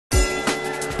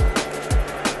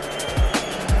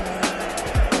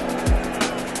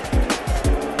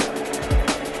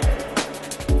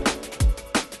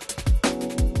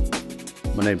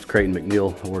My name's Creighton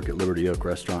McNeil. I work at Liberty Oak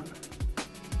Restaurant.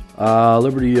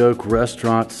 Liberty Oak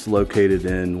Restaurant's located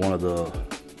in one of the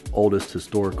oldest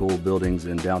historical buildings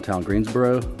in downtown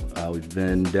Greensboro. We've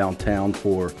been downtown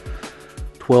for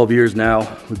 12 years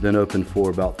now. We've been open for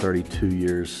about 32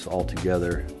 years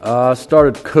altogether.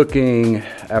 Started cooking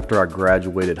after I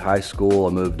graduated high school. I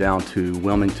moved down to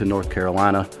Wilmington, North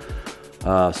Carolina.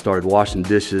 Started washing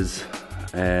dishes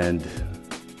and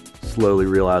slowly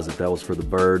realized that was for the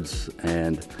birds,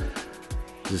 and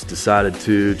just decided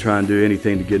to try and do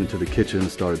anything to get into the kitchen.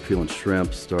 Started peeling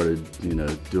shrimp, started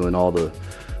doing all the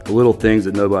little things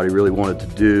that nobody really wanted to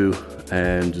do,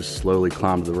 and just slowly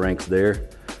climbed the ranks there,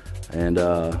 and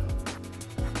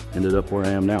ended up where I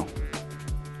am now.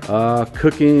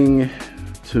 Cooking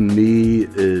to me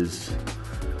is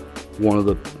one of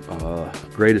the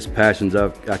greatest passions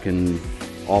I can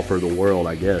offer the world,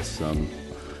 I guess.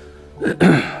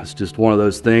 It's just one of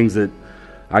those things that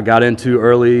I got into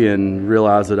early and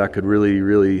realized that I could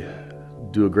really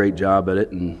do a great job at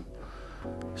it, and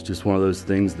it's just one of those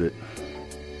things that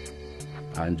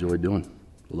I enjoy doing,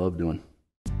 love doing.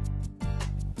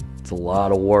 It's a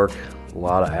lot of work, a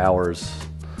lot of hours.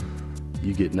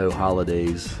 You get no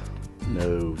holidays,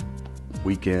 no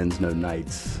weekends, no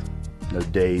nights, no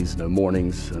days, no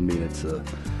mornings. I mean, it's a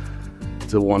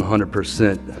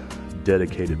 100%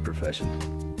 dedicated profession.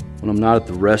 When I'm not at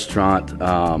the restaurant,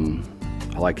 I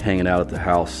like hanging out at the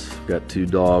house. I've got 2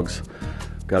 dogs,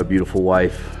 got a beautiful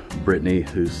wife, Brittany,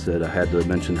 who said I had to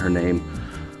mention her name.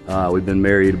 We've been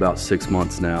married about 6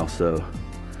 months now, so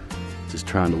just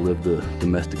trying to live the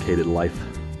domesticated life.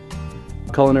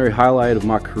 Culinary highlight of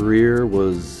my career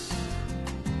was,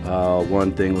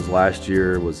 one thing was last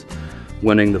year was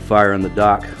winning the Fire in the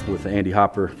Dock with Andy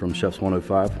Hopper from Chefs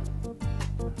 105.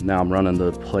 Now I'm running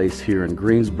the place here in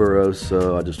Greensboro,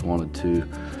 so I just wanted to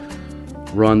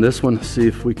run this one, see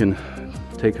if we can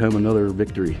take home another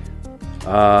victory.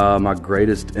 My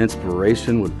greatest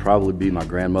inspiration would probably be my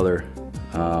grandmother.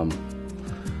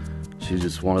 She's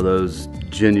just one of those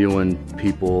genuine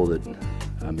people that,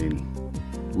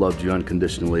 loved you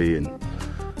unconditionally, and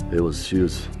she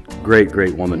was a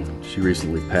great woman. She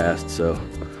recently passed, so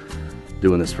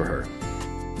doing this for her.